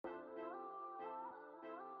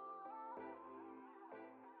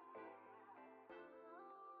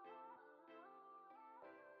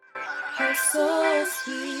Her so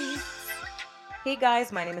sweet. Hey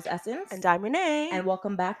guys, my name is Essence. And I'm Renee. And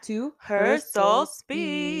welcome back to Her Soul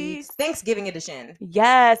Speaks. Thanksgiving edition.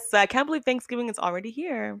 Yes, I can't believe Thanksgiving is already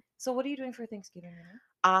here. So what are you doing for Thanksgiving, Renee?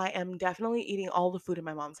 I am definitely eating all the food in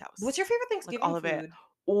my mom's house. What's your favorite Thanksgiving all of food? it.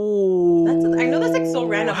 Ooh. I know that's like so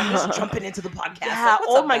random. I'm just jumping into the podcast. Yeah. Like,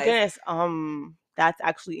 what's Oh up, my guys? goodness. That's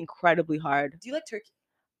actually incredibly hard. Do you like turkey?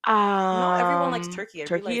 Not everyone likes turkey. I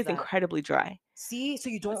Turkey realize is that. incredibly dry. See, so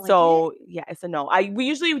you don't like it? So yeah, it's a no. We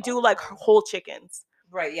usually do like whole chickens.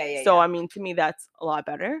 Right, yeah. So I mean, to me, that's a lot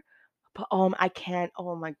better. But I can't.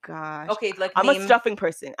 Oh my gosh. Okay, like I'm a stuffing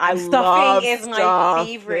person. I stuffing love is my stuffing.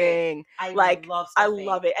 favorite. I love I stuffing.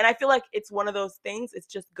 love it, and I feel like it's one of those things. It's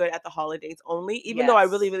just good at the holidays only. Even though I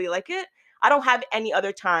really, really like it, I don't have any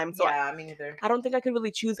other time. So yeah, me neither. I don't think I could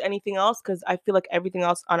really choose anything else because I feel like everything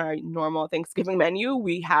else on our normal Thanksgiving menu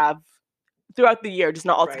we have throughout the year, just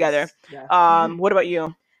not all together. Yeah. What about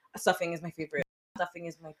you? Stuffing is my favorite. Stuffing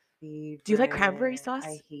is my favorite. Do you like cranberry sauce?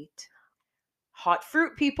 I hate hot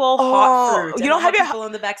fruit, people. Hot fruit. You don't have people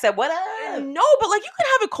in the back said, "What up?" No, but like you can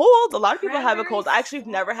have it cold. A lot of people have it Cranberry cold. I actually have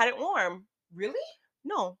sauce? never had it warm. Really?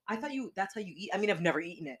 No. I thought that's how you eat. I mean, I've never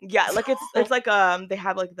eaten it. Yeah, like it's like they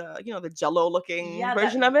have like the the Jello looking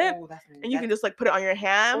version of it, and you can just like put it on your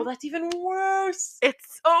ham. Oh, that's even worse.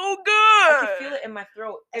 It's so good. I can feel it in my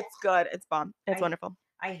throat. It's good. It's bomb. It's wonderful.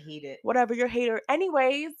 I hate it. Whatever, you're a hater.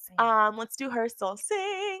 Anyways, let's do Her Soul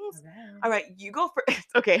Sings. All right, you go first.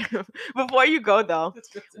 Okay, before you go though,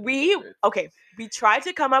 we tried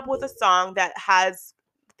to come up with a song that has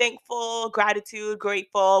thankful, gratitude,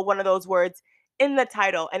 grateful, one of those words in the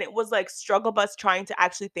title, and it was like struggle bus trying to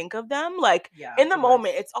actually think of them. Like in the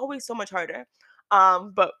moment, it's always so much harder.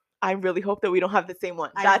 But I really hope that we don't have the same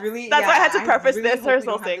one. That's why I had to preface this Her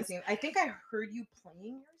Soul Sings. I think I heard you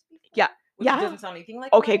playing yours before. Yeah. Which doesn't sound anything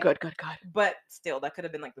like okay, mine, good. But still, that could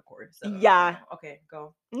have been like the chorus. So. Yeah. Okay,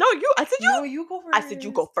 go. No, I said you. No, you go first. I said you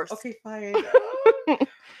go first. Okay, fine.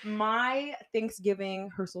 My Thanksgiving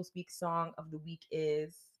Her Soul Speaks song of the week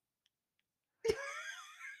is.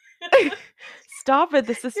 Stop it!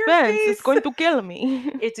 The suspense is going to kill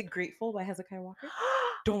me. It's Grateful by Hezekiah Walker.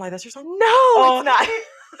 Don't lie, that's your song? No, it's not.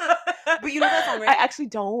 But you know that song, right? I actually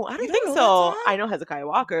don't. I don't think so. I know Hezekiah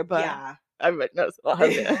Walker, but yeah. Everybody knows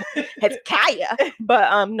Hezekiah.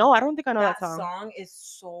 But no, I don't think I know that song. That song is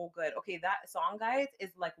so good. Okay, that song, guys, is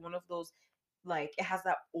like one of those. Like it has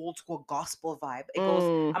that old school gospel vibe. It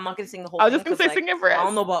goes. I'm not gonna sing the whole thing. I was just gonna say sing it for us. I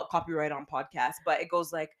don't know about copyright on podcasts, but it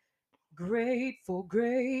goes like grateful,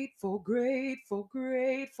 grateful, grateful,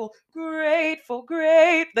 grateful, grateful,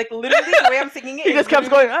 great. Like literally the way I'm singing it. He just keeps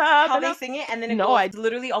going how they sing it, and then it goes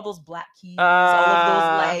literally all those black keys, all of those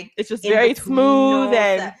like it's just very smooth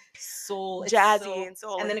and soul jazzy and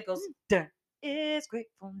soul. And then it goes is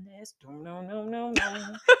gratefulness. No.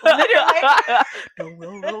 Literally.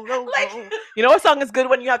 Like, you know what song is good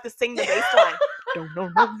when you have to sing the bass line?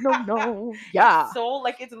 No. Yeah. So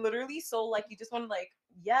like it's literally so like you just want to like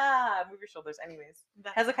move your shoulders. Anyways,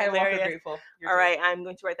 Hezekiah Walker, Grateful. All right, I'm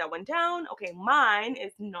going to write that one down. Okay, mine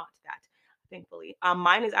is not that. Thankfully,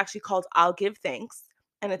 mine is actually called "I'll Give Thanks,"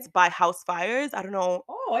 and it's by House Fires. I don't know.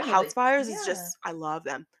 House Fires is just I love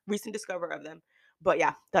them. Recent discovery of them. But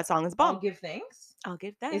yeah, that song is bomb. I'll Give Thanks. I'll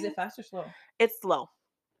Give Thanks. Is it fast or slow? It's slow.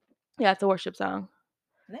 Yeah, it's a worship song.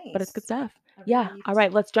 Nice. But it's good stuff. Yeah. All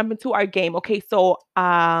right, let's jump into our game. Okay, so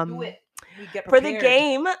do it. For the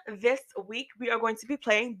game this week, we are going to be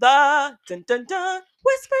playing the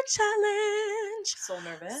Whisper Challenge. So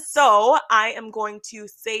nervous. So I am going to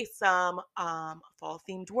say some fall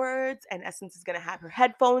themed words, and Essence is going to have her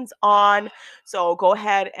headphones on. So go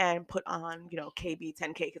ahead and put on, KB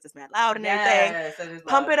 10K because it's mad loud and everything.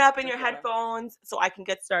 Pump it up in your headphones so I can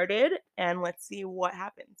get started, and let's see what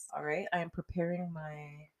happens. All right, I am preparing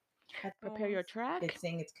my headphones. Prepare your track. It's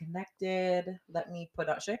saying it's connected. Let me put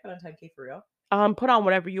on. Should I put on 10K for real? Put on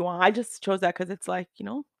whatever you want. I just chose that because it's like,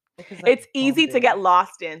 it's easy to get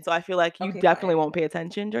lost in. So I feel like you definitely won't pay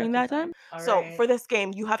attention during that time. So for this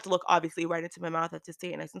game, you have to look obviously right into my mouth. I have to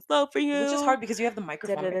say it nice and slow for you. Which is hard because you have the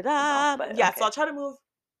microphone. Yeah, so I'll try to move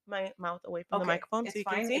my mouth away from the microphone so you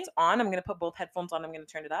can see. It's on. I'm gonna put both headphones on. I'm gonna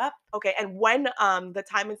turn it up. Okay, and when the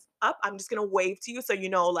time is up, I'm just gonna wave to you so you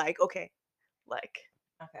know, like, okay,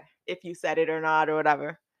 if you said it or not or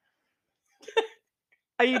whatever.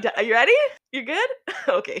 Are you ready? You good?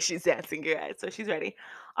 Okay, she's dancing, guys. So she's ready.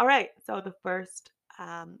 All right. So the first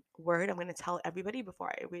word I'm going to tell everybody before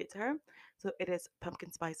I read it to her. So it is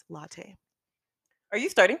pumpkin spice latte. Are you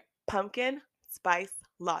starting? Pumpkin spice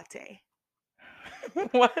latte.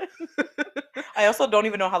 What? I also don't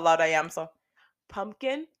even know how loud I am. So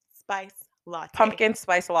pumpkin spice latte. Pumpkin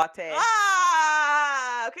spice latte.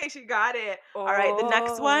 Yeah. Okay, she got it. All right. The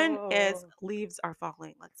next one is Oh. leaves are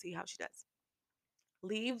falling. Let's see how she does.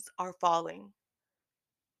 Leaves are falling.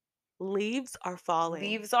 Leaves are falling.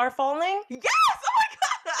 Leaves are falling? Yes! Oh my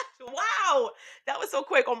gosh! Wow! That was so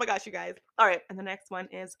quick. Oh my gosh, you guys. All right. And the next one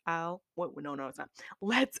is wait, no, it's not.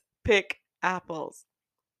 Let's pick apples.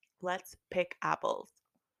 Let's pick apples.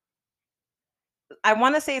 I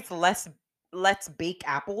want to say it's let's bake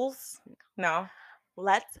apples. No.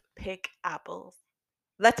 Let's pick apples.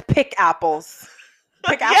 Let's pick apples.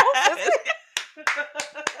 Pick apples? Yes.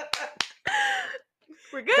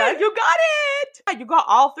 We're good. Done? You got it. Yeah, you got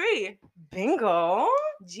all three. Bingo.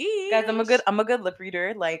 Jeez. Guys, I'm a good lip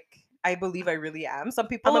reader. Like, I believe I really am. Some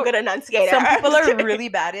people I'm a good enunciator. Some people are really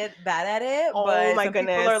bad at it, Oh but my some people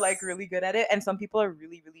are goodness. like really good at it, and some people are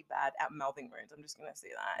really, really bad at mouthing words. I'm just gonna say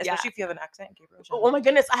that. Yeah. Especially if you have an accent, Gabriel. Oh my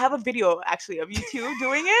goodness, I have a video actually of you two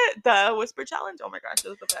doing it, the whisper challenge. Oh my gosh, it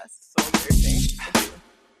was the best. So embarrassing.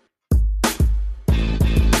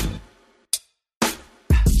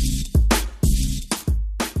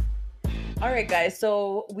 All right, guys.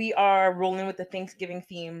 So we are rolling with the Thanksgiving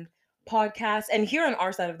themed podcast, and here on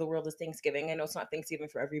our side of the world is Thanksgiving. I know it's not Thanksgiving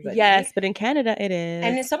for everybody. Yes, but in Canada it is.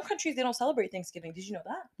 And in some countries they don't celebrate Thanksgiving. Did you know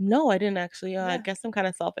that? No, I didn't actually. I Yeah. guess I'm kind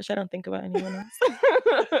of selfish. I don't think about anyone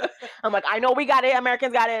else. I'm like, I know we got it.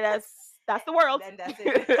 Americans got it. That's the world. Then that's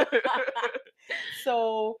it.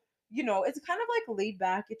 So, you know, it's kind of like laid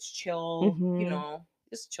back. It's chill. You Mhm. know,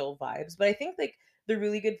 just chill vibes. But I think like the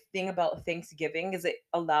really good thing about Thanksgiving is it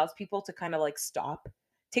allows people to kind of like stop,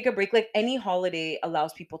 take a break. Like any holiday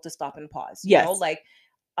allows people to stop and pause. You know, Yes. like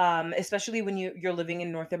especially when you're living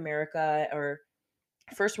in North America or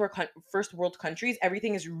first world countries,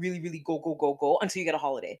 everything is really, really go, go, go, go until you get a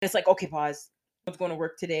holiday. It's like, okay, pause. I was going to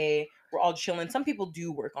work today. We're all chilling. Some people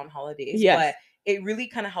do work on holidays, Yes. but it really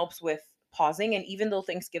kind of helps with pausing. And even though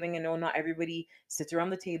Thanksgiving, I know not everybody sits around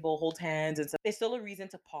the table, holds hands and stuff, there's still a reason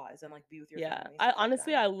to pause and like be with your Yeah. family. I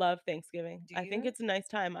honestly I love Thanksgiving. Do I think you? it's a nice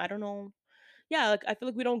time. I don't know. Yeah, like I feel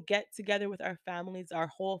like we don't get together with our families, our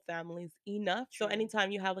whole families enough. So True. anytime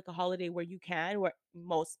you have like a holiday where you can, where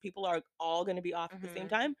most people are all going to be off at the same Mhm.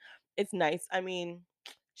 time, it's nice. I mean,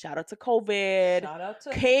 shout out to COVID. Shout out to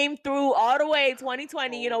Came through all the way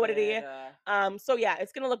 2020, you know what it is. COVID. So yeah,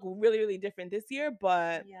 it's going to look really really different this year,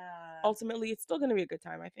 but Yeah. ultimately it's still going to be a good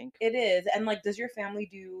time, I think. It is. And like, does your family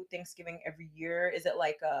do Thanksgiving every year? Is it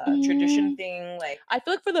like a Mm. tradition thing? Like, I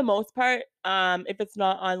feel like for the most part, if it's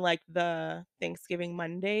not on like the Thanksgiving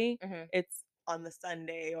Monday, mhm. it's on the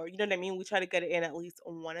Sunday, or you know what I mean. We try to get it in at least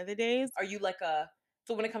on one of the days. Are you like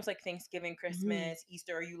so when it comes to, like Thanksgiving, Christmas,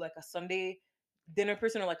 Easter, are you like a Sunday dinner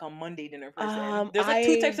person or like a Monday dinner person? There's like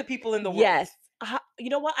two types of people in the world. Yes. You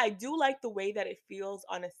know what? I do like the way that it feels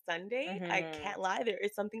on a Sunday. I Mhm. can't lie. There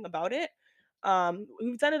is something about it.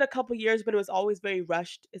 We've done it a couple years, but it was always very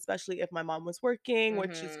rushed, especially if my mom was working,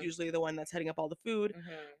 which is Mhm. usually the one that's heading up all the food.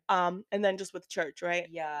 Mhm. And then just with church, right?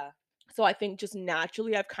 Yeah. So I think just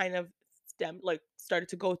naturally I've kind of started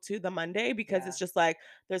to go to the Monday because Yeah. it's just like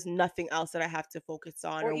there's nothing else that I have to focus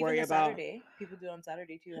on or Or even worry the about. Saturday. People do it on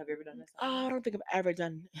Saturday too. Have you ever done this? Oh, I don't think I've ever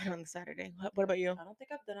done it on the Saturday. What about you? I don't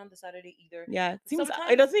think I've done on the Saturday either. Yeah, it seems it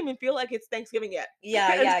Sometimes doesn't even feel like it's Thanksgiving yet.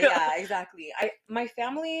 yeah, exactly. My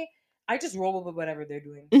family, I just roll with whatever they're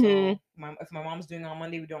doing. Mhm. So if my mom's doing it on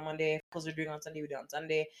Monday, we do it on Monday. If uncles are doing it on Sunday, we do it on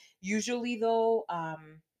Sunday. Usually though,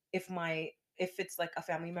 if it's like a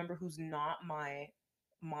family member who's not my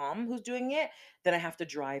mom who's doing it, then I have to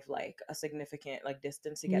drive like a significant like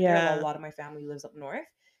distance to get there. A Yeah. lot of my family lives up north.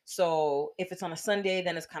 So if it's on a Sunday,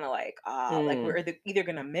 then it's kind of like like we're either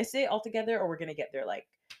gonna miss it altogether or we're gonna get there like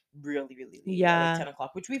really, really late, like 10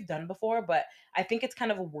 o'clock, which we've done before. But I think it's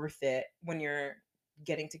kind of worth it when you're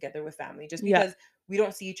getting together with family, just Yeah. because we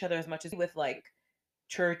don't see each other as much as with like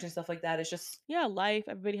church and stuff like that. It's just Yeah, life.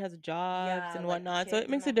 Everybody has jobs yeah, and like whatnot, so it kids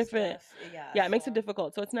and makes it that different. stuff. Yeah, Yeah, it makes it so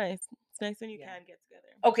difficult. So it's nice. It's nice when you yeah. can get together.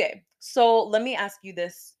 Okay, so let me ask you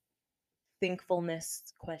this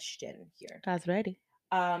thankfulness question here. That's ready.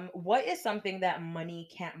 What is something that money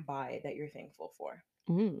can't buy that you're thankful for?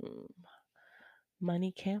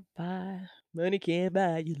 Money can't buy. Money can't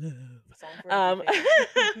buy your love. Song for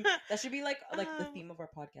everything. That should be like the theme of our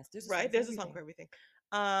podcast. There's a song right. for There's a song for everything.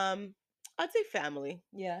 I'd say family.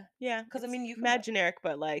 Yeah. Yeah, Because I mean, you can mad buy, generic,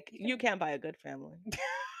 but like you you can- can't buy a good family.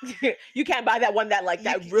 You can't buy that one that like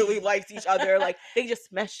that really likes each other. Like they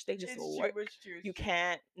just mesh. They just It's work. true, it's true, it's You true.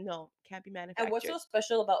 can't. No, can't be manufactured. And what's so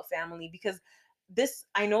special about family? Because this,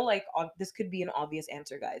 I know, like this could be an obvious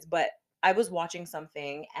answer, guys, but I was watching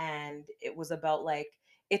something and it was about like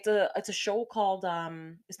it's a show called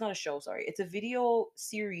it's not a show, sorry, it's a video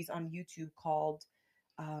series on YouTube called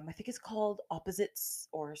I think it's called Opposites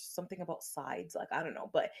or something about sides. Like, I don't know,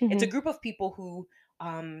 but it's a Mm-hmm. group of people who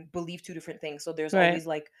believe two different things. So there's Right. always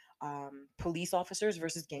like police officers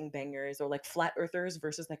versus gangbangers, or like flat earthers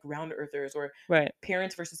versus like round earthers, or Right.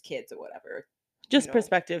 parents versus kids, or whatever. You Just know,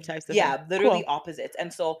 perspective types of thing. yeah, literally Cool. opposites.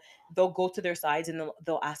 And so they'll go to their sides and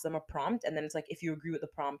they'll ask them a prompt, and then it's like, if you agree with the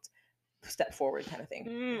prompt, step forward, kind of thing,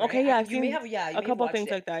 right? Okay, yeah, I've You may seen have, yeah, you a may have couple watched things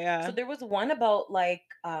it. like that, So yeah. there was one about like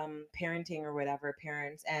parenting or whatever,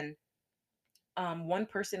 parents, and one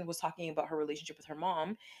person was talking about her relationship with her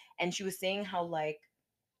mom, and she was saying how like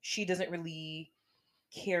she doesn't really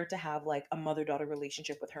care to have like a mother-daughter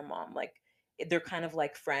relationship with her mom. Like, they're kind of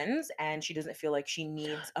like friends, and she doesn't feel like she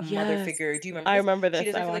needs a mother Yes. figure. Do you remember I this? remember She this.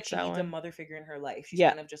 doesn't I feel like watched she that needs a one. mother figure in her life. She's Yeah.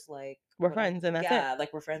 kind of just like, We're friends and that's it. yeah,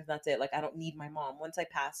 like we're friends and that's it. Like, I don't need my mom. Once I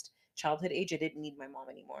passed childhood age, I didn't need my mom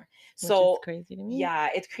anymore. Which is So crazy to me. yeah,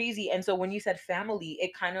 it's crazy. And so when you said family,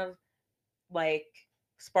 it kind of like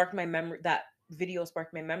sparked my memory. That video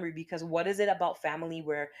sparked my memory, because what is it about family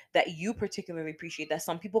where that you particularly appreciate that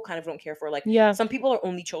some people kind of don't care for? Like, Yeah. some people are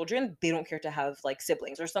only children, they don't care to have like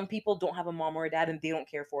siblings, or some people don't have a mom or a dad and they don't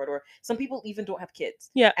care for it, or some people even don't have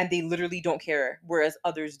kids Yeah. and they literally don't care, whereas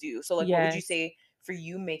others do. So like, what would you Yes. say for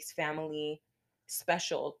you makes family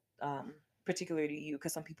special, particularly to you?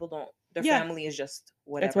 Because some people don't, their Yeah. family is just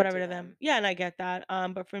It's whatever whatever to to them. them. Yeah, and I get that.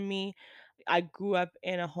 But for me, I grew up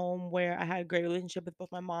in a home where I had a great relationship with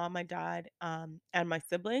both my mom, my dad, and my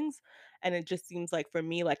siblings. And it just seems like for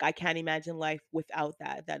me, like I can't imagine life without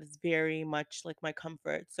that. That is very much like my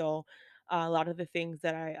comfort. So a lot of the things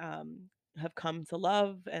that I have come to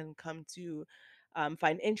love and come to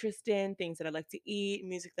find interest in, things that I like to eat,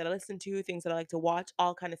 music that I listen to, things that I like to watch,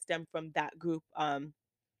 all kind of stem from that group.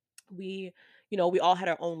 We we all had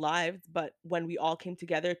our own lives, but when we all came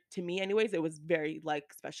together, to me anyways, it was very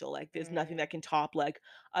like special. Like there's nothing Mm, that can top like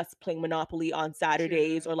us playing Monopoly on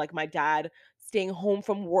Saturdays, true. or like my dad staying home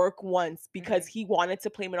from work once because Hmm. he wanted to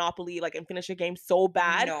play Monopoly like and finish a game so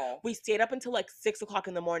bad. No. We stayed up until like 6 o'clock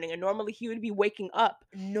in the morning, and normally he would be waking up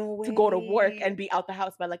No to go to work and way. be out the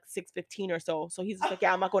house by like 6:15 or so. So he's just like,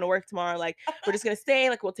 yeah, I'm not going to work tomorrow. Like we're just gonna stay.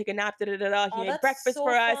 Like we'll take a nap. Da da da da. He Oh, made that's breakfast so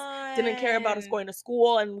for us. Didn't care about us fun. going to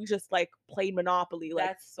school, and we just like played Monopoly.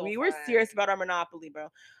 Like That's so we were fun. serious about our Monopoly, bro.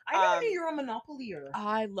 I never knew Um, you were a Monopolier.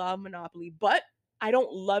 I love Monopoly, but I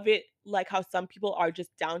don't love it like how some people are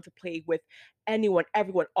just down to play with anyone,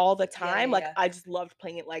 everyone, all the Yeah, time. yeah, Like yeah. I just loved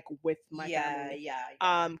playing it like with my Yeah, family. yeah,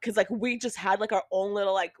 yeah. Because like we just had like our own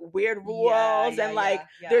little like weird Yeah, rules, yeah, and like yeah,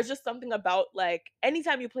 yeah. there's just something about like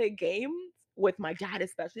anytime you play a game with my dad,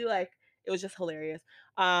 especially, like it was just hilarious.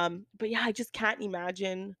 But yeah, I just can't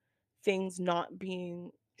imagine things not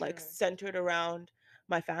being like True. centered around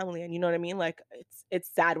my family. And you know what I mean? Like it's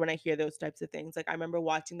sad when I hear those types of things. Like I remember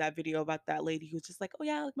watching that video about that lady who was just like, oh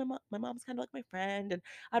yeah, like my mom's kind of like my friend, and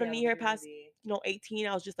I don't Yeah, need her past literally. 18.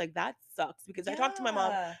 I was just like, that sucks, because I talk to my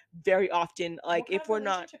mom Yeah. very often. Like What kind if of we're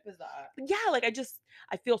not, relationship is that? yeah, like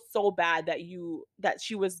I feel so bad that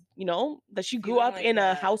she was, that she grew Feeling up like in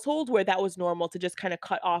a that. household where that was normal, to just kind of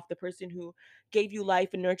cut off the person who gave you life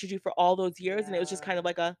and nurtured you for all those years, and it was just kind Yeah. of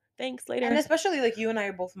like a thanks And later. especially like you and I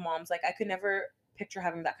are both moms. Like, I could never picture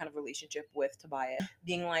having that kind of relationship with Tobias.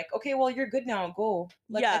 Being like, okay, well, you're good now, go.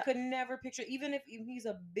 Like, I Yeah. could never picture, even if he's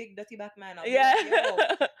a big dirty back man, I'll be Yeah. like, yo,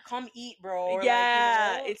 come eat, bro, or like,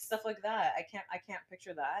 Yeah, it's stuff like that. I can't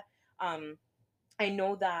picture that. Um, I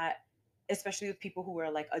know that, especially with people who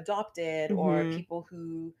are like adopted, or mhm. people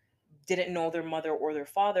who didn't know their mother or their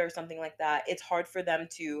father or something like that, it's hard for them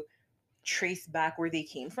to trace back where they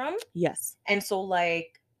came from. Yes. And so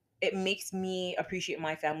like, it makes me appreciate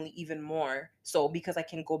my family even more, so because I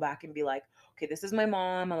can go back and be like, okay, this is my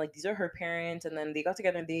mom, and like these are her parents, and then they got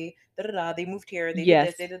together and they da da da, they moved here, they did Yes.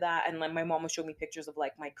 this, they did that, and like my mom would show me pictures of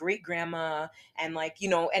like my great grandma, and like,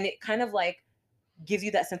 and it kind of like gives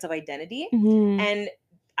you that sense of identity. Mhm. And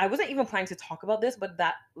I wasn't even planning to talk about this, but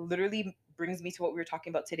that literally brings me to what we were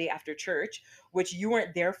talking about today after church, which you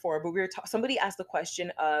weren't there for, but somebody asked the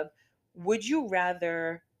question of, would you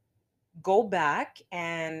rather go back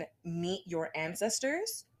and meet your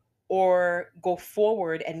ancestors, or go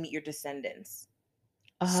forward and meet your descendants?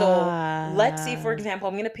 So let's say, for Ah. example,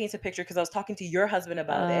 I'm going to paint a picture, because I was talking to your husband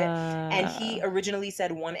about it, and he Ah. originally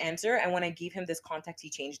said one answer, and when I gave him this context, he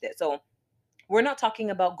changed it. So we're not talking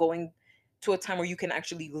about going to a time where you can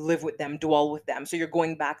actually live with them, dwell with them. So you're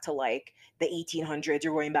going back to like the 1800s,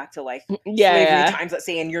 you're going back to like Yeah, slavery yeah. times, let's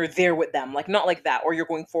say, and you're there with them. Like, not like that. Or you're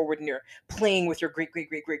going forward and you're playing with your great, great,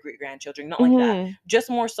 great, great, great grandchildren. Not like that. Mhm. Just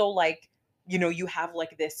more so like, you have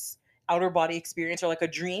like this outer body experience, or like a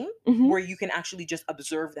dream Mhm. where you can actually just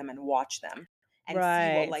observe them and watch them and see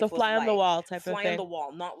what Right. So life was fly on the like. wall type of Fly on thing. the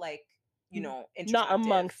wall, not like interactive. Not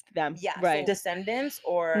amongst them. Yeah. Right. So descendants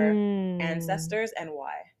or ancestors, and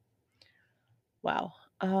why? Wow.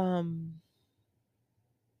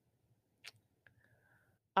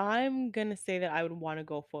 I'm gonna say that I would want to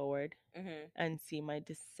go forward and see my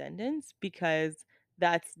descendants, because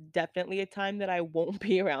that's definitely a time that I won't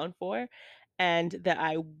be around for, and that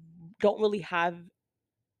I don't really have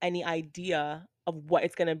any idea of what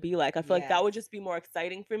it's gonna be like. I feel like that would just be more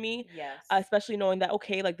exciting for me. Yes. Especially knowing that,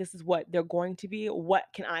 okay, like this is what they're going to be. What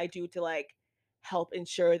can I do to like help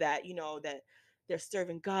ensure that, that they're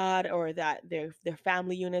serving God, or that their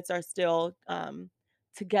family units are still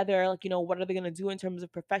together? Like, what are they gonna do in terms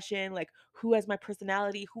of profession? Like, who has my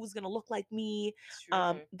personality? Who's gonna look like me?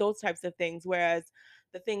 Those types of things. Whereas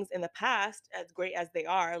the things in the past, as great as they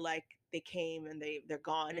are, like they came and they're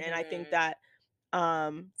gone. And I think that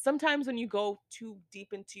sometimes when you go too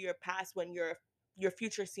deep into your past, when your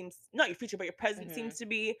future seems, not your future, but your present seems to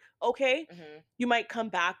be okay, you might come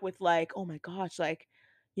back with like, oh my gosh, like,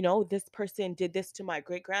 this person did this to my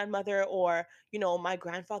great grandmother, or my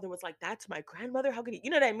grandfather was like that to my grandmother. How could he, you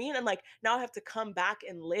know what I mean? And like, now I have to come back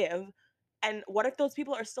and live, and what if those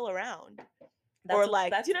people are still around? Or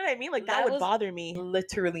like, do you know what I mean? Like, that would bother me.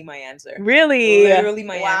 Literally my answer. Really? Literally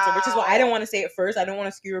my answer, which is why I didn't want to say it first. I don't want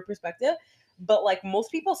to skew your perspective. But like,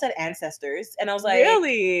 most people said ancestors, and I was like,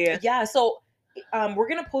 really? Yeah. So we're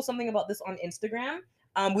gonna post something about this on Instagram.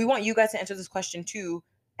 We want you guys to answer this question too,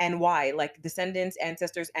 and why, like descendants,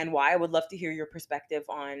 ancestors, and why. I would love to hear your perspective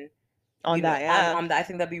on that. Yeah. On that. I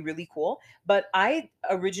think that'd be really cool. But I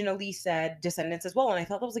originally said descendants as well, and I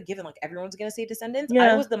thought that was a given. Like, everyone's gonna say descendants.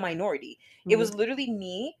 I was the minority. It was literally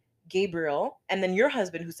me, Gabriel, and then your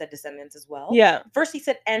husband who said descendants as well. Yeah. First he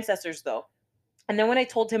said ancestors though. And then when I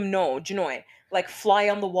told him, no, Janoy, like fly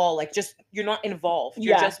on the wall, like just, you're not involved.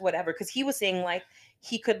 You're just whatever. Because he was saying like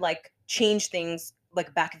he could like change things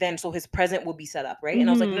like back then, so his present will be set up, right? And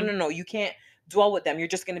I was like, no, you can't dwell with them. You're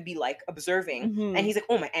just going to be like observing. And he's like,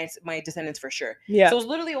 oh, my descendants for sure. Yeah. So it was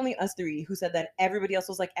literally only us three who said that. Everybody else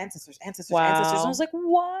was like ancestors. And I was like,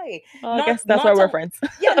 why? Well, I guess that's why we're friends.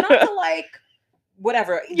 Yeah, not to like,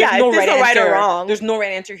 whatever. Yeah, there's no right or wrong. There's no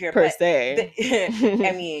right answer here per se.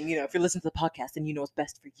 I mean, if you're listening to the podcast, then you know what's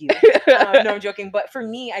best for you. No, I'm joking. But for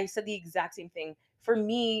me, I said the exact same thing. For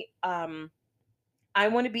me, I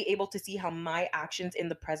want to be able to see how my actions in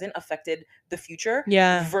the present affected the future,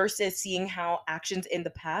 versus seeing how actions in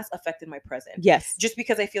the past affected my present. Yes. Just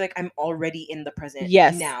because I feel like I'm already in the present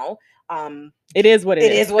now. It is what it is.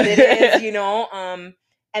 It is what it is,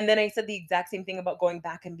 And then I said the exact same thing about going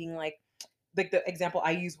back and being like the example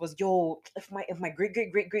I used was, if my great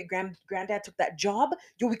granddad took that job,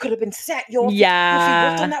 we could have been set, if he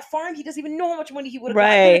worked on that farm, he doesn't even know how much money he would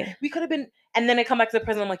have got. We could have been. And then I come back to the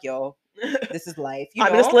present, I'm like, this is life.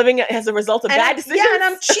 I'm just living as a result of bad decisions. Yeah, and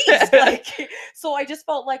I'm cheesed. Like, so I just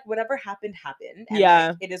felt like whatever happened. And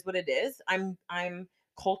like, it is what it is. I'm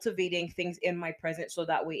cultivating things in my present, so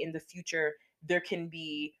that way in the future there can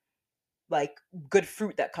be like good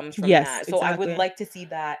fruit that comes from that. So I would like to see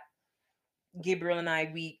that. Gabriel and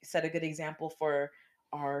I, we set a good example for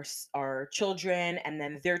our children, and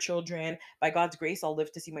then their children. By God's grace, I'll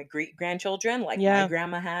live to see my great grandchildren, like my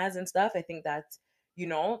grandma has and stuff. I think that's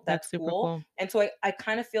that's cool. And so I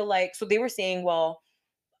kind of feel like, so they were saying, well,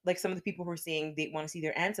 like some of the people who were saying they want to see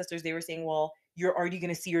their ancestors, they were saying, well, you're already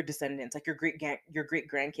going to see your descendants, like your great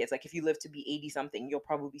grandkids. Like if you live to be 80 something, you'll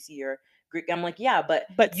probably see your great. I'm like, yeah,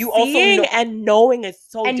 but you also know, and knowing is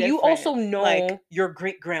so and different. you also know like, your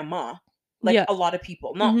great grandma. Like a lot of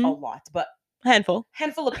people, not a lot, but handful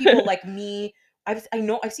of people like me. I've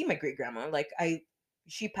seen my great grandma. Like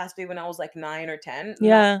she passed away when I was like 9 or 10.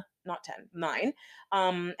 Not 10, 9.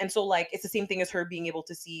 And so like it's the same thing as her being able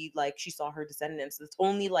to see, like she saw her descendants. It's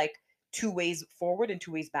only like 2 ways forward and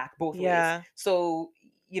 2 ways back, both ways. So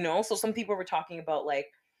so some people were talking about like,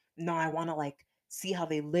 no, I want to like see how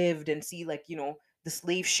they lived and see like the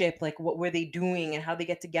slave ship, like what were they doing and how they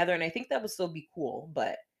get together. And I think that would still be cool,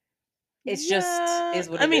 but it's just is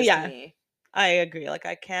what it is to me. I agree. Like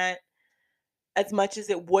I can't, as much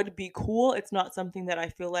as it would be cool, it's not something that I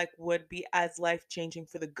feel like would be as life changing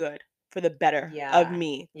for the good, for the better of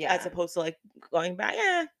me, as opposed to like going back.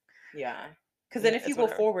 Yeah. Because then if you go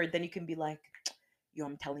forward, then you can be like,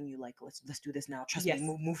 I'm telling you, like, let's do this now. Trust me,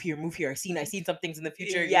 move here. I seen some things in the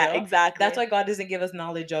future. Exactly. That's why God doesn't give us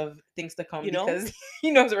knowledge of things to come, because He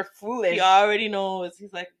knows we're foolish. He already knows.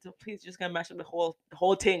 He's like, so please just gonna mash up the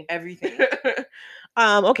whole thing, everything.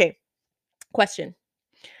 Okay. Question.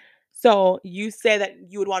 So you say that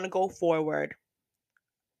you would want to go forward,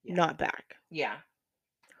 not back. Yeah.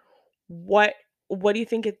 What what do you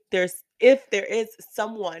think if there is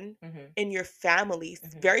someone Mhm. in your family,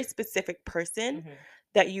 Mhm. very specific person Mhm.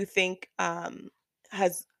 that you think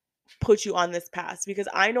has put you on this path? Because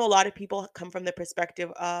I know a lot of people come from the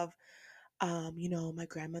perspective of my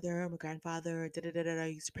grandmother, my grandfather, da da da da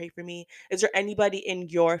used to pray for me. Is there anybody in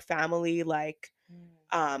your family, like,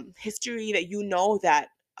 Mm. history that that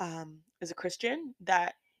is a Christian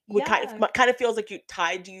that would Yeah. kind of feels like you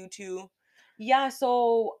tied you to Yeah,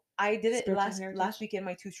 so I did it spiritual last heritage? weekend,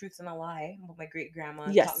 my Two Truths and a Lie. My great grandma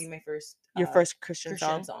taught me Yes, my first your first Christian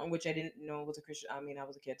Christian song. song, which I didn't know was a Christian. I mean, I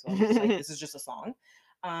was a kid, so I was just like, this is just a song.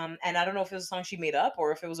 And I don't know if it was a song she made up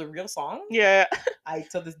or if it was a real song. Yeah. I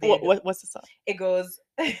till this day I don't. What's the song? It goes.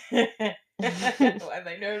 Why am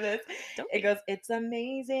I nervous? Don't It be. goes. It's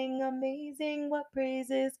amazing, amazing what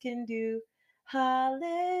praises can do.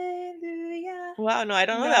 Hallelujah. Wow, no, I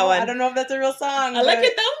don't know that No, I one. don't know if that's a real I song, like but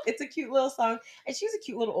it though. it's a cute little song. And she's a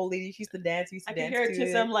cute little old lady. She used to dance. We used to I can dance hear to it to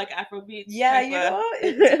it. some like Afrobeats Yeah, type you of. know,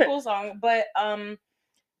 it's a cool song. But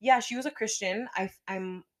yeah, she was a Christian.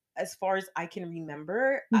 I'm as far as I can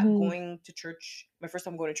remember, Mhm. going to church. My first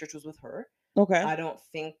time going to church was with her. Okay. I don't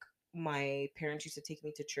think my parents used to take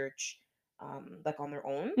me to church, like on their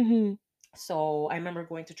own. Mhm. So I remember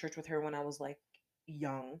going to church with her when I was like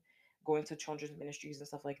young, going to children's ministries and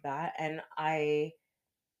stuff like that. And I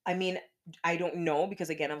mean, I don't know because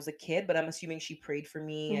again, I was a kid, but I'm assuming she prayed for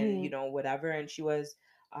me and Mhm. whatever. And she was,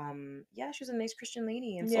 yeah, she was a nice Christian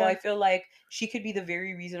lady. And so Yeah. I feel like she could be the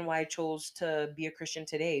very reason why I chose to be a Christian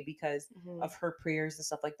today because Mhm. of her prayers and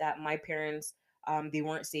stuff like that. My parents, they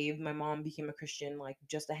weren't saved. My mom became a Christian like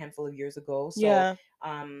just a handful of years ago. So, Yeah.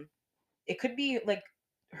 um, it could be like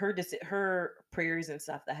her prayers and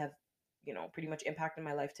stuff that have pretty much impacted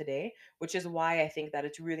my life today, which is why I think that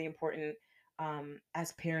it's really important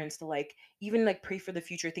as parents to like even like pray for the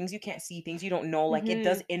future, things you can't see, things you don't know, like it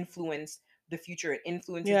does Mhm. influence the future. It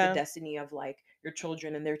influences the Yeah. destiny of like your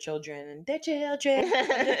children and their children and their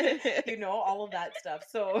children all of that stuff.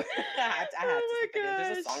 So I had to Oh slip my it in.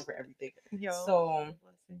 There's a gosh. song for everything. Yo, So what a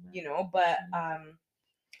blessing, man. but Mhm.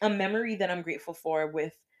 a memory that I'm grateful for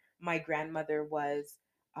with my grandmother was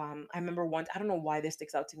I remember once, I don't know why this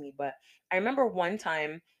sticks out to me, but I remember one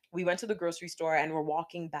time we went to the grocery store and we're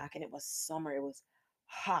walking back and it was summer. It was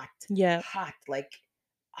hot, Yeah. hot, like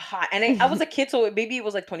hot. And I was a kid, so maybe it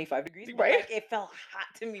was like 25 degrees, but Right? like it felt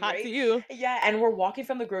hot to me, Hot to right? you. Yeah. And we're walking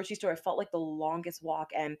from the grocery store. It felt like the longest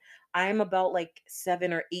walk. And I'm about like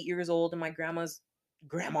 7 or 8 years old, and my grandma's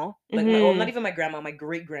grandma, like not Mhm. even my grandma, my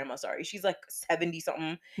great grandma, sorry. She's like 70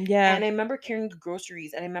 something. Yeah. And I remember carrying the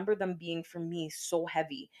groceries and I remember them being for me so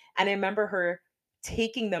heavy. And I remember her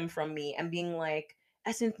taking them from me and being like,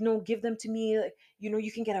 Essence, no, give them to me. Like,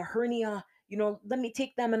 you can get a hernia, let me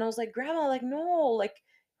take them. And I was like, Grandma, like, no, like,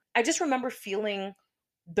 I just remember feeling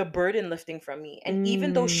the burden lifting from me. And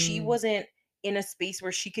even though she Mm. wasn't in a space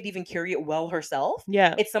where she could even carry it well herself,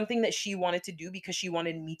 Yeah. it's something that she wanted to do because she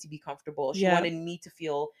wanted me to be comfortable. She Yeah. wanted me to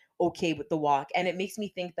feel okay with the walk. And it makes me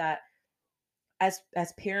think that as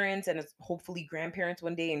parents and as hopefully grandparents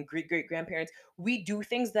one day and great great grandparents, we do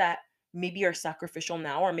things that maybe are sacrificial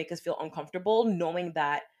now or make us feel uncomfortable, knowing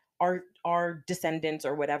that our descendants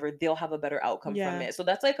or whatever, they'll have a better outcome from Yeah. it. So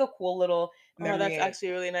that's like a cool little Oh, that's memory.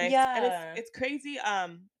 actually really nice. And Yeah. it's crazy.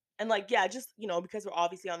 And like, yeah, just because we're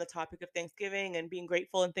obviously on the topic of Thanksgiving and being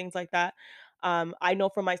grateful and things like that. I know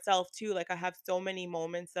for myself too, like I have so many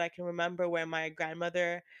moments that I can remember where my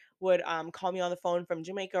grandmother would call me on the phone from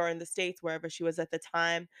Jamaica or in the States, wherever she was at the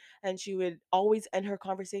time. And she would always end her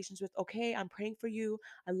conversations with, "Okay, I'm praying for you.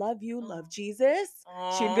 I love you. Love Oh. Jesus."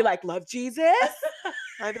 She'd be Aw. like, "Love Jesus?"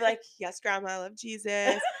 I'd be like, "Yes, grandma, I love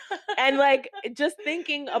Jesus." And like just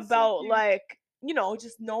thinking That's so about cute. like,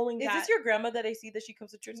 just knowing Is this that. your grandma that I see that she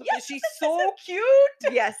comes to church Yes, sometimes? She's so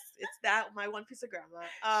cute. yes, it's that my one piece of grandma.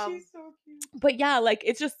 She's so cute. But yeah, like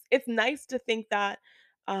it's nice to think that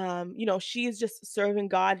she's just serving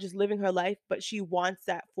God, just living her life, but she wants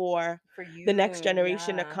that for For the next you,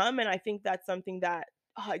 generation to yeah. come. And I think that's something that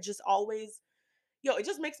it just always it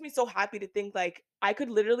just makes me so happy to think like I could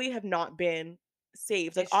literally have not been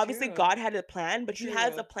saved. Like It's obviously true. God had a plan, but he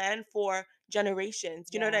has a True. plan for generations.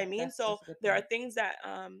 Do you know what Yeah, I mean? that's So that's a good there are point. things that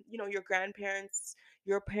your grandparents,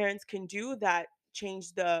 your parents can do that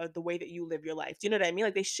change the way that you live your life. Do you know what I mean?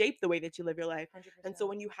 Like they shape the way that you live your life. And so 100%.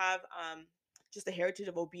 when you have just a heritage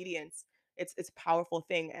of obedience, it's a powerful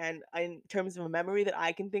thing. And in terms of a memory that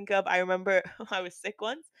I can think of, I remember I was sick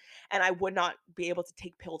once and I would not be able to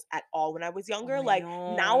take pills at all when I was Oh, younger. I Like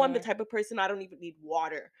now I'm the know. type of person I don't even need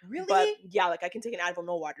water. But Really? yeah, like I can take an Advil,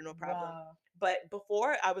 no water, no problem. Wow. But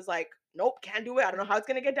before I was like, nope, can't do it. I don't know how it's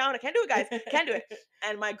gonna get down. I can't do it, guys. Can't do it.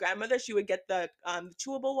 And my grandmother, she would get the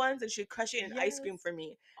chewable ones and she'd crush it in ice cream Yes. for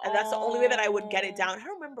me. And that's the only way that I would get it Oh. down. I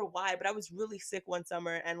don't remember why, but I was really sick one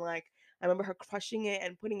summer and like I remember her crushing it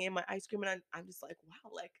and putting it in my ice cream, and I'm just like,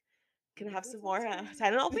 wow, like, can I have some more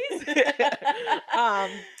Tylenol, please?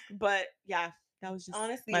 But yeah, that was just my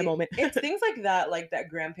Honestly, moment. it's things like that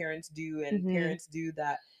grandparents do and Mhm. parents do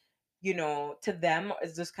that, to them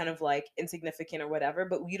is just kind of like insignificant or whatever,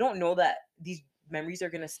 but you don't know that these memories are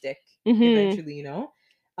gonna stick Mhm. eventually.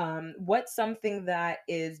 What's something that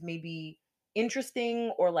is maybe interesting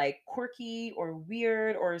or like quirky or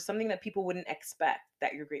weird or something that people wouldn't expect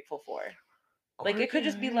that you're grateful for? Like it could Quirky.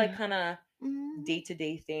 just be like kind of Mhm.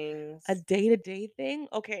 day-to-day A things. day-to-day thing?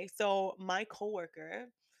 Okay, so my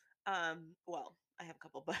coworker, well, I have a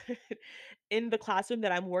couple, but in the classroom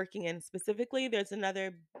that I'm working in specifically, there's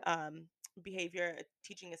another behavior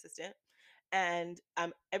teaching assistant. And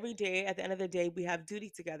every day at the end of the day, we have duty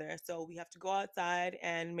together. So we have to go outside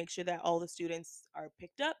and make sure that all the students are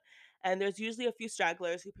picked up. And there's usually a few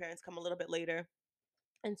stragglers who parents come a little bit later.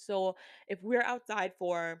 And so if we're outside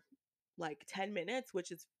for like 10 minutes,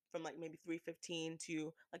 which is from like maybe 3:15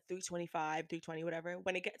 to like 3:25, 3:20, whatever,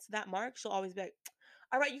 when it gets to that mark, she'll always be like,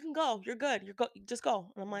 all right, you can go. You're good. You're just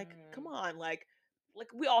go. And I'm like, come Mm. on, like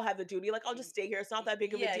we all have the duty. Like I'll just stay here. It's not that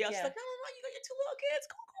big of a Yeah, deal. She's yeah. like, no, no, no, you got your two little kids.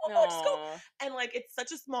 Go, go, go, just go. Aw. And like it's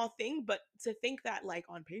such a small thing, but to think that like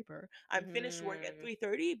on paper, I'm finished work at Mhm.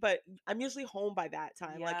 3:30, but I'm usually home by that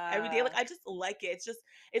time. Like every day, like Yeah. I just like it.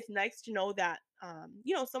 It's nice to know that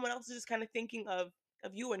someone else is just kind of thinking of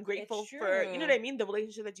you and It's grateful for, you know true. what I mean, the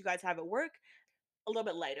relationship that you guys have at work. A little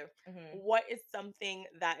bit lighter. Mhm. What is something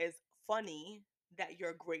that is funny that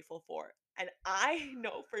you're grateful for? And I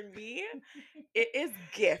know for me, it is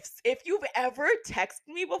gifts. If you've ever texted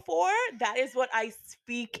me before, that is what I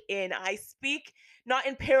speak in. I speak not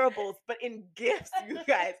in parables, but in gifts, you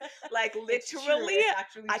guys. Like It's true. literally, It's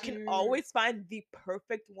actually I can true. always find the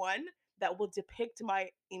perfect one that will depict my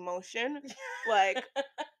emotion. Like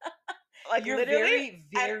like You're literally, very, and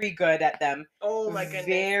very good at them. oh my goodness.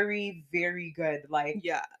 Very, very good. Like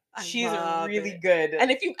Yeah, I she's love really it. good.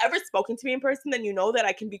 And if you've ever spoken to me in person, then you know that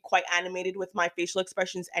I can be quite animated with my facial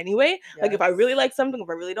expressions anyway. Like if I really Yes. like something, if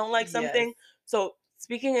I really don't like Yes. something. So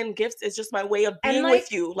speaking in gifts is just my way of And being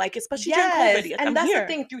with you, like especially during yes, COVID. Like and I'm that's the here.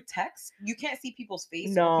 thing through text, you can't see people's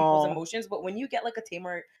face or people's No. emotions, but when you get like a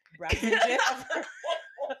Tamar Braxton gif of her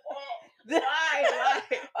Why?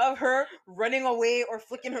 of her running away or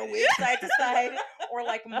flicking her wig side to side or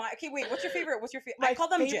like okay, wait, what's your favorite? I My call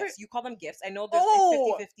them favorite. gifs, you call them gifs. I know it's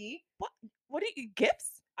Oh, 50-50. what? What are you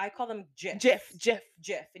gifts? I call them Jif, gifs. Jif,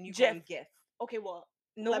 Gif, and you call Jif. them gif. Okay, well,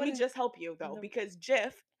 No let me one just help you though, no because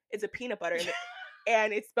Jif is a peanut butter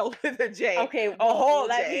and it's spelled with a J, Okay, a well, whole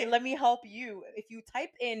let me J. let me help you. If you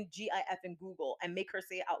type in GIF in Google and make her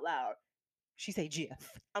say it out loud, she say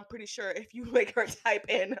GIF. I'm pretty sure if you make her type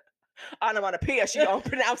in onomatopoeia, she gonna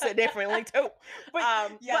pronounce it differently too.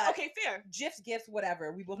 But But okay, fair. GIFs, GIFs,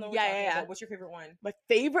 whatever. We both know what Yeah, we're yeah, talking yeah. about. What's your favorite one? My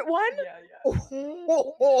favorite one? Yeah, yeah.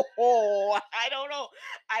 I don't know.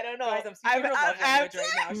 I don't know. Guys, I'm speaking her love I've language right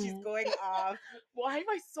now. She's going off. Why am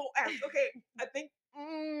I so amped? Okay, I think.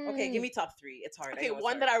 Okay, give me top three. It's hard. I Okay, know it's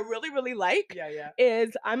one hard. that I really, really like Yeah, yeah.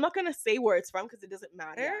 is I'm not gonna say where it's from because it doesn't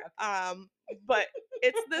matter. Yeah, okay. But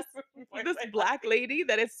it's this black lady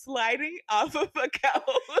that is sliding off of a couch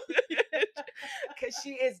because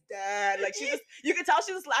she is dead. Like she just, you can tell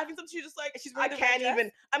she's just laughing. Something she's just like, She's I wearing the can't red dress?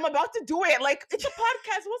 even. I'm about to do it. Like it's a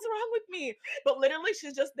podcast. What's wrong with me? But literally,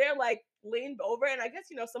 she's just there, like leaned over, and I guess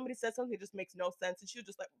somebody said something that just makes no sense, and she was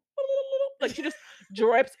just like she just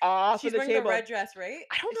drips off She's of the wearing table. the red dress, right?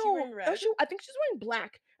 I don't Is she know. wearing red? I think she's wearing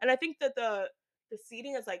black, and I think that the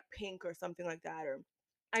seating is like pink or something like that. Or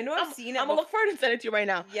I know I've seen it. I'm gonna look for it and send it to you right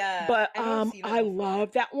now. Yeah, But I know I've seen it I before.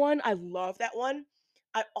 love that one. I love that one.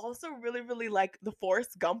 I also really, really like the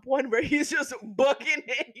Forrest Gump one where he's just booking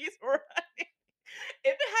it. He's running.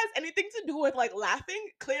 If it has anything to do with like laughing,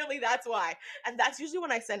 clearly that's why. And that's usually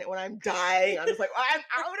when I send it when I'm dying. I'm just like, I'm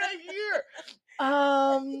out of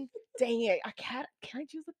here. Dang it. Can I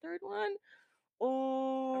choose the third one?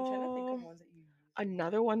 I'm trying to think of Oh, ones that you use.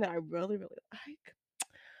 another one that I really, really like.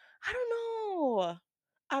 I don't know.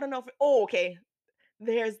 I don't know if oh, okay.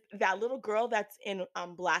 There's that little girl that's in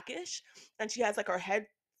Blackish, and she has like her head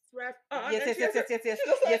wrapped on. Yes, and yes, she yes, has yes, yes, yes, she's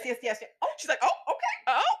just like, yes, yes, yes. oh, she's like, oh,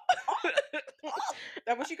 okay, oh.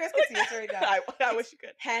 I wish you guys could see us right now. I wish you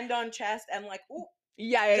could. Hand on chest and like, ooh.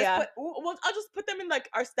 Yeah. Well, I'll just put them in like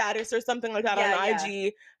our status or something like that on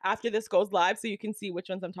IG after this goes live, so you can see which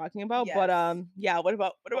ones I'm talking about. Yes. But yeah, what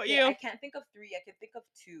about you? I can't think of 3. I can think of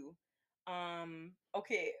 2.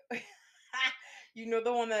 Okay. You know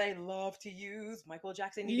the one that I love to use, Michael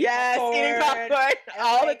Jackson eating popcorn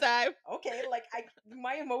all the time. Okay, like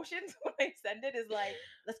my emotions when I send it is like,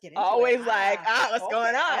 let's get into always it. Like, what's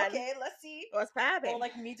going on? Okay, let's see what's happening. Or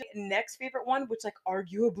like me, next favorite one, which like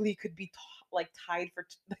arguably could be like tied for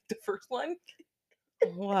like the first one.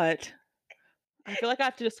 What? I feel like I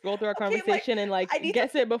have to just scroll through our conversation and like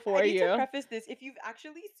guess it before you. I need to preface this. If you've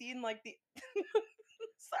actually seen like the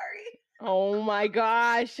sorry. Oh my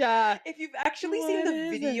gosh. If you've actually seen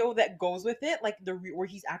the video that goes with it, like where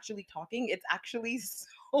he's actually talking, it's actually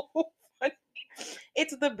so funny.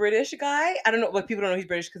 It's the British guy. I don't know, like people don't know he's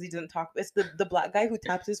British because he doesn't talk. It's the black guy who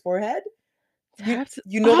taps his forehead.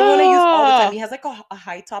 You know the one I use all the time. He has like a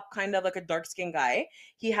high top, kind of like a dark skinned guy.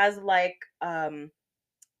 He has like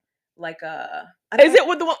is it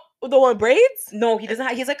with the one braids? No, he doesn't.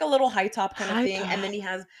 He has like a little high top kind of thing, and then he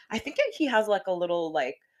has. I think he has like a little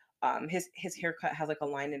like his haircut has like a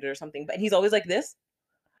line in it or something, but he's always like this.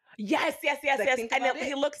 Yes. And then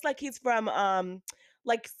he looks like he's from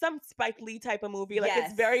like some Spike Lee type of movie. Like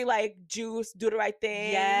it's very like Juice, Do the Right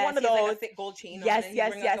Thing. Yes, one of those. Like a thick gold chain. Yes.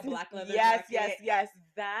 Like a black leather jacket. Yes.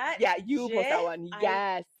 That. Yeah, you post that one.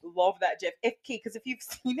 Yes, love that GIF. Because if you've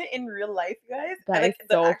seen it in real life, guys, that like is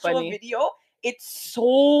so the actual funny. video, it's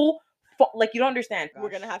so like you don't understand. Gosh. We're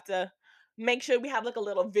gonna have to make sure we have like a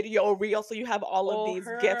little video reel so you have all of these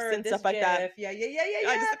gifs and stuff like that. Yeah.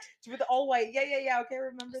 With the all white. Yeah. Okay,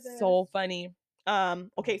 remember this. So funny.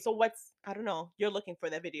 Okay, so I don't know, you're looking for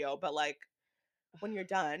that video, but like when you're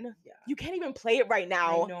done, you can't even play it right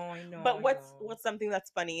now. I know. But what's something that's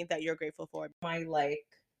funny that you're grateful for?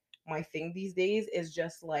 My thing these days is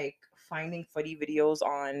just like finding funny videos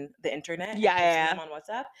on the internet. Yeah. Them on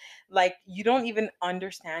WhatsApp. Like you don't even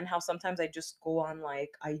understand how sometimes I just go on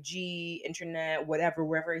like IG, internet, whatever,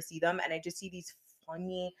 wherever I see them, and I just see these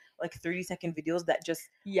funny like 30-second videos that just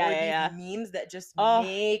these memes that just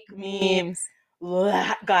make me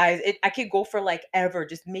guys, I could go for like ever,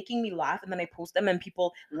 just making me laugh, and then I post them and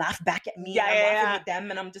people laugh back at me. I'm laughing with them,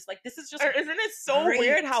 and I'm just like, this is just. Isn't it so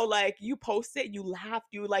weird how like you post it, you laugh,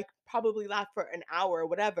 you like probably laugh for an hour or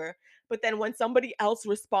whatever, but then when somebody else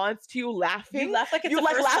responds to you laughing, you laugh like it's you the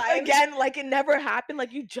like first laugh time. again, like it never happened,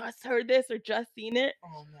 like you just heard this or just seen it.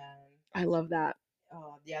 Oh man, I love that.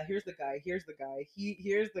 Oh yeah, here's the guy. Here's the guy.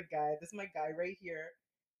 Here's the guy. This is my guy right here.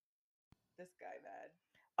 This guy, man.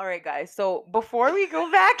 All right, guys. So before we go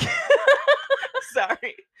back,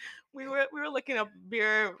 sorry, we were looking up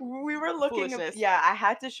beer. We were looking up. Yeah, I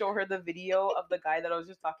had to show her the video of the guy that I was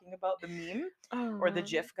just talking about, the meme or the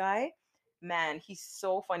GIF guy. Man, he's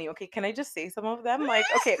so funny. Okay, can I just say some of them? Like,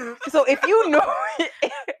 okay, so if you know,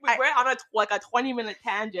 we're on a 20-minute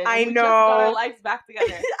tangent. I know. We just got our lives back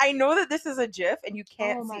together. I know that this is a GIF, and you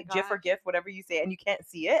can't see GIF or GIF, whatever you say, and you can't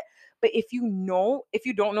see it. But if you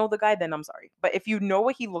don't know the guy, then I'm sorry. But if you know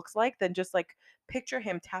what he looks like, then just like picture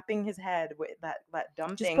him tapping his head with that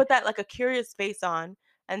dumb thing. Just put that like a curious face on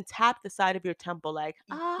and tap the side of your temple, like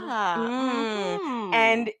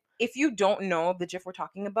And if you don't know the GIF we're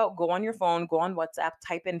talking about, go on your phone, go on WhatsApp,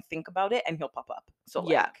 type in "think about it," and he'll pop up. So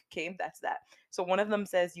okay, that's that. So one of them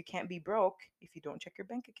says, "You can't be broke if you don't check your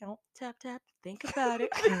bank account." Tap tap, think about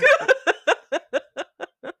it.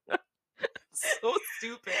 So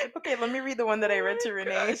stupid. Okay, let me read the one that I read to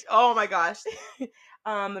Renee. Oh my gosh.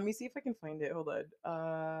 Let me see if I can find it. Hold on.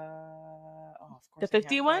 Of course. The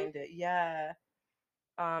 50 one? Yeah.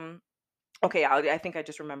 Okay, I think I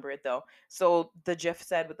just remember it though. So the GIF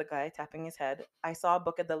said with the guy tapping his head, I saw a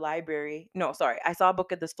book at the library. No, sorry. I saw a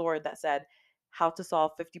book at the store that said how to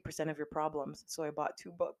solve 50% of your problems. So I bought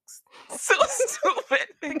 2 books. So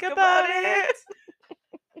stupid. Think about it.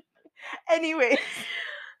 Anyway,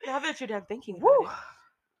 now that you're done thinking about it.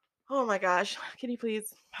 Oh my gosh. Can you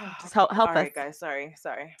please just help us? All right, guys. Sorry.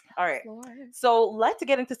 All right. So let's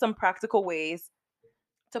get into some practical ways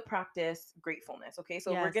to practice gratefulness. Okay,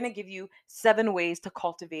 so we're going to give you 7 ways to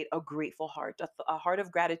cultivate a grateful heart, a heart of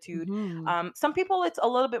gratitude. Some people it's a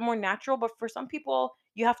little bit more natural, but for some people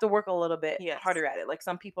you have to work a little bit harder at it. Like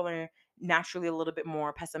some people are naturally a little bit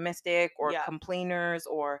more pessimistic or complainers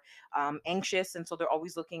or anxious, and so they're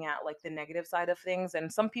always looking at like the negative side of things.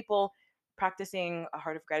 And some people practicing a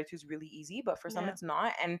heart of gratitude is really easy, but for some it's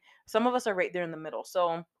not, and some of us are right there in the middle.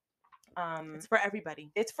 So It's for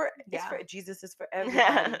everybody. It's Yeah. for Jesus is for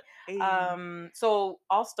everybody. Ayy. So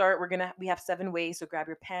I'll start. We have 7 ways. So grab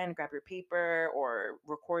your pen, grab your paper, or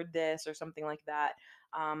record this or something like that.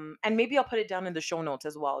 And maybe I'll put it down in the show notes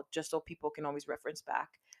as well, just so people can always reference back.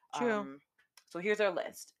 True. So here's our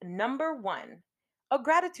list. Number one, a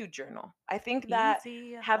gratitude journal. I think that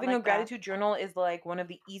Easy. I having a like that. gratitude journal is like one of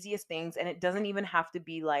the easiest things, and it doesn't even have to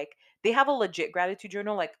be like they have a legit gratitude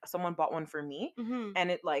journal. Like someone bought one for me, Mhm. and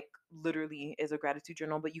it like literally is a gratitude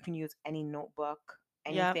journal, but you can use any notebook,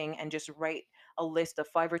 Yep. anything, and just write a list of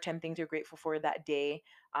 5 or 10 things you're grateful for that day.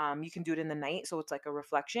 You can do it in the night, so it's like a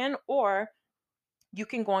reflection, or you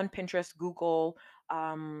can go on Pinterest, Google,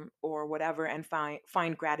 or whatever, and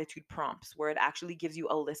find gratitude prompts where it actually gives you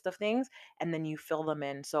a list of things, and then you fill them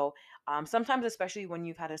in. So sometimes, especially when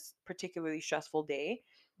you've had a particularly stressful day,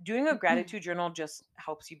 doing a gratitude journal just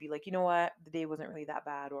helps you be like, you know what, the day wasn't really that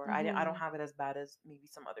bad, or I don't Mhm. have it as bad as maybe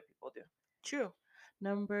some other people do. True.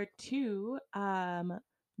 Number two,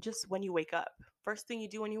 just when you wake up. First thing you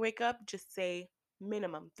do when you wake up, just say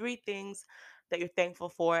minimum 3 things that you're thankful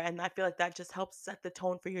for. And I feel like that just helps set the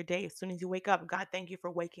tone for your day. As soon as you wake up, God, thank you for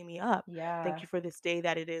waking me up. Thank Yeah. you for this day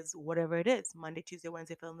that it is, whatever it is, Monday, Tuesday,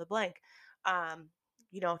 Wednesday, fill in the blank. Um,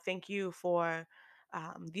 thank you for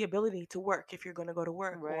the ability to work if you're going to go to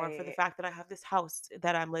work, or for the Right. fact that I have this house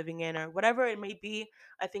that I'm living in, or whatever it may be.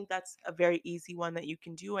 I think that's a very easy one that you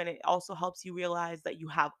can do. And it also helps you realize that you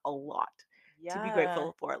have a lot to be Yeah.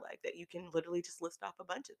 grateful for, like that you can literally just list off a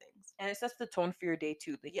bunch of things. And it sets the tone for your day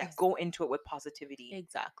too. Like you Yes, go into it with positivity.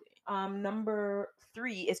 exactly. Number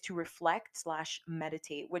three is to reflect slash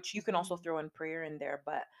meditate, which you can also Mhm. throw in prayer in there,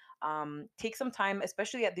 but take some time,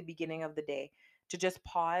 especially at the beginning of the day, to just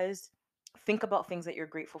pause, think about things that you're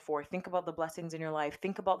grateful for, think about the blessings in your life,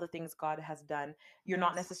 think about the things God has done. You're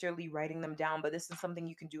not Yes. necessarily writing them down, but this is something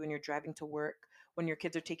you can do when you're driving to work, when your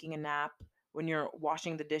kids are taking a nap, when you're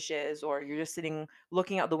washing the dishes, or you're just sitting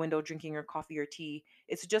looking out the window drinking your coffee or tea.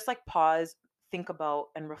 It's just like pause, think about,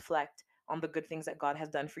 and reflect on the good things that God has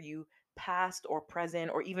done for you, past or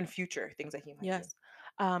present, or even future things that He might do. Yes.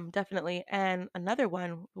 Definitely. And another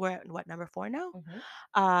one, we're at what, number 4 now?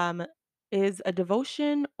 Hmm. Um, is a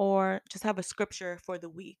devotion, or just have a scripture for the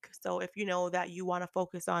week. So if you know that you want to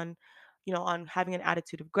focus on, on having an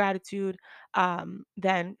attitude of gratitude,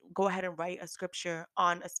 then go ahead and write a scripture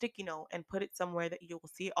on a sticky note and put it somewhere that you will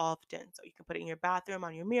see often. So you can put it in your bathroom,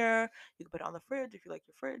 on your mirror, you can put it on the fridge if you like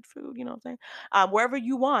your fridge food, you know what I'm saying? Wherever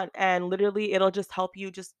you want. And literally it'll just help you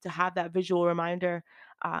just to have that visual reminder,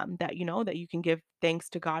 that you know that you can give thanks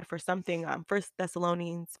to God for something. First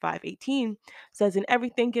Thessalonians 5:18 says, in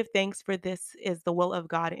everything give thanks, for this is the will of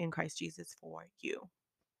God in Christ Jesus for you.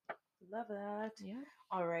 Love that. Yeah.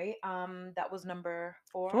 All right. That was number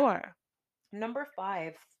four. 4. Number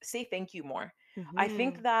five, say thank you more. I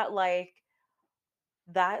think Mhm. that like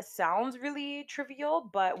that sounds really trivial,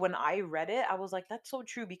 but when I read it, I was like, that's so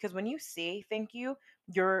true because when you say thank you,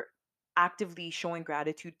 you're actively showing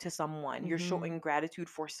gratitude to someone. You're Mhm. showing gratitude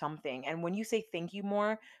for something. And when you say thank you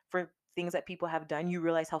more for things that people have done, you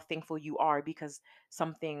realize how thankful you are because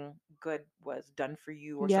something good was done for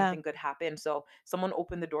you or Yeah. something good happened. So someone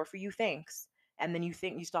opened the door for you, thanks. And then you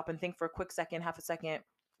stop and think for a quick second, half a second,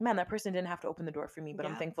 man, that person didn't have to open the door for me, but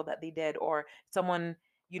I'm Yeah. thankful that they did. Or someone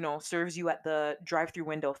serves you at the drive-through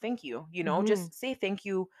window. Thank you. Mhm. Just say thank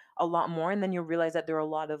you a lot more, and then you'll realize that there are a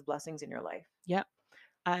lot of blessings in your life. Yep.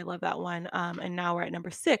 I love that one. And now we're at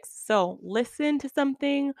number 6. So listen to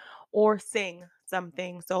something or sing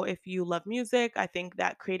something. So if you love music, I think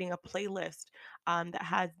that creating a playlist, that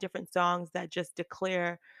has different songs that just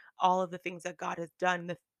declare all of the things that God has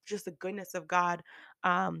done, just the goodness of God,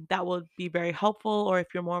 that will be very helpful. Or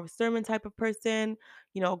if you're more of a sermon type of person,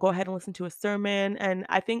 go ahead and listen to a sermon. And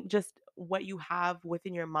I think just what you have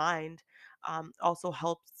within your mind, also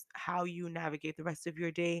helps how you navigate the rest of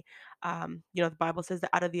your day. The Bible says that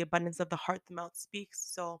out of the abundance of the heart, the mouth speaks.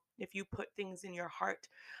 So if you put things in your heart,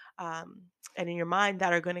 um, and in your mind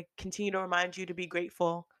that are going to continue to remind you to be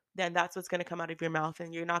grateful, then that's what's going to come out of your mouth,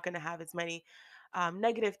 and you're not going to have as many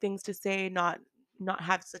negative things to say. Not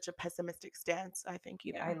have such a pessimistic stance, I think,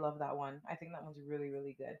 Yeah, I either. love that one. I think that one's really,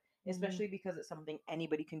 really good, Hmm. especially because it's something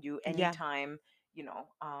anybody can do Yeah. anytime.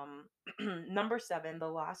 Number seven, the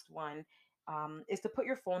last one, is to put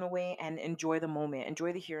your phone away and enjoy the moment,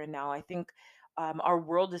 enjoy the here and now. I think our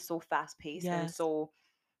world is so fast paced and Yes. so,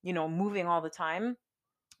 moving all the time.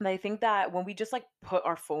 And I think that when we just like put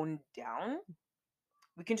our phone down,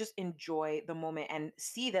 we can just enjoy the moment and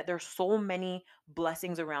see that there's so many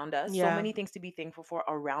blessings around us, so Yeah. many things to be thankful for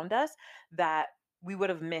around us that we would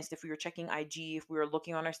have missed if we were checking IG, if we were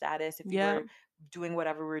looking on our status, if we were doing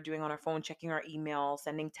whatever we were doing on our phone, checking our email,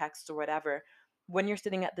 sending texts or whatever. When you're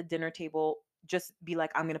sitting at the dinner table, just be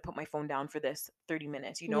like, I'm going to put my phone down for this 30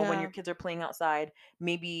 minutes. When your kids are playing outside,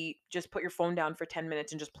 maybe just put your phone down for 10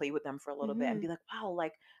 minutes and just play with them for a little bit and be like, wow,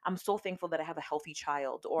 like, I'm so thankful that I have a healthy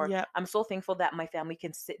child, or I'm so thankful that my family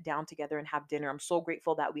can sit down together and have dinner. I'm so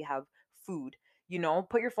grateful that we have food.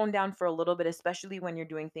 Put your phone down for a little bit, especially when you're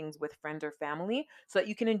doing things with friends or family, so that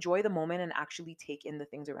you can enjoy the moment and actually take in the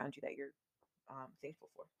things around you that you're thankful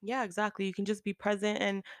for. Yeah, exactly. You can just be present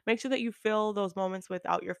and make sure that you fill those moments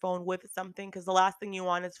without your phone with something, because the last thing you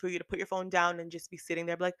want is for you to put your phone down and just be sitting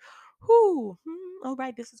there, be like, whoo, all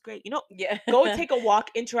right, this is great. Yeah. Go take a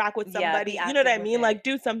walk, interact with Yeah, somebody. be You know what I active with mean? it. Like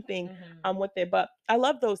do something with it. But I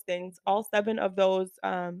love those things. All 7 of those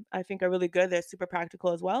I think are really good. They're super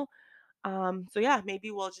practical as well. So yeah, maybe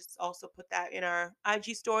we'll just also put that in our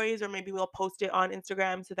IG stories, or maybe we'll post it on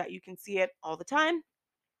Instagram so that you can see it all the time.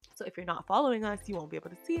 So if you're not following us, you won't be able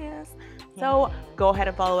to see us. So go ahead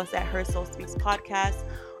and follow us at Her Soul Speaks Podcast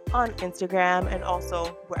on Instagram, and also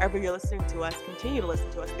wherever you're listening to us, continue to listen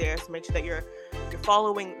to us there. So make sure that you're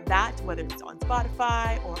following that, whether it's on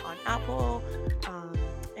Spotify or on Apple.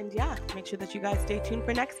 And yeah, make sure that you guys stay tuned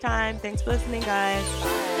for next time. Thanks for listening, guys.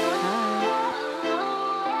 Bye.